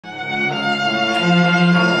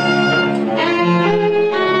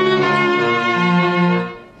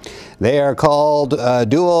They are called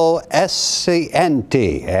Duo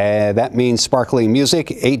Scintillante. That means sparkling music.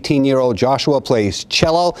 18-year-old Joshua plays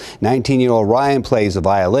cello. 19-year-old Ryan plays the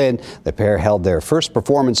violin. The pair held their first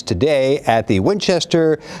performance today at the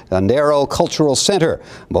Winchester Dondero Cultural Center.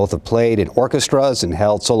 Both have played in orchestras and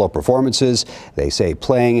held solo performances. They say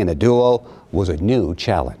playing in a duo was a new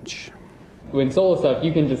challenge. When solo stuff,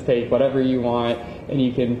 you can just take whatever you want and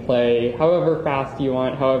you can play however fast you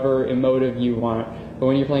want, however emotive you want. But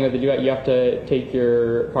when you're playing with a duet, you have to take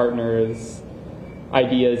your partner's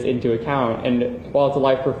ideas into account. And while it's a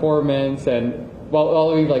live performance, and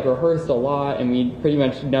while we've rehearsed a lot and we pretty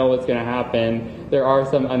much know what's going to happen, there are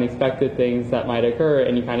some unexpected things that might occur,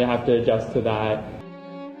 and you kind of have to adjust to that.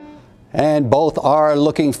 And both are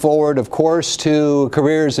looking forward, of course, to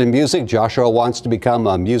careers in music. Joshua wants to become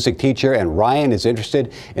a music teacher, and Ryan is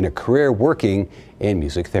interested in a career working in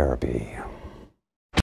music therapy.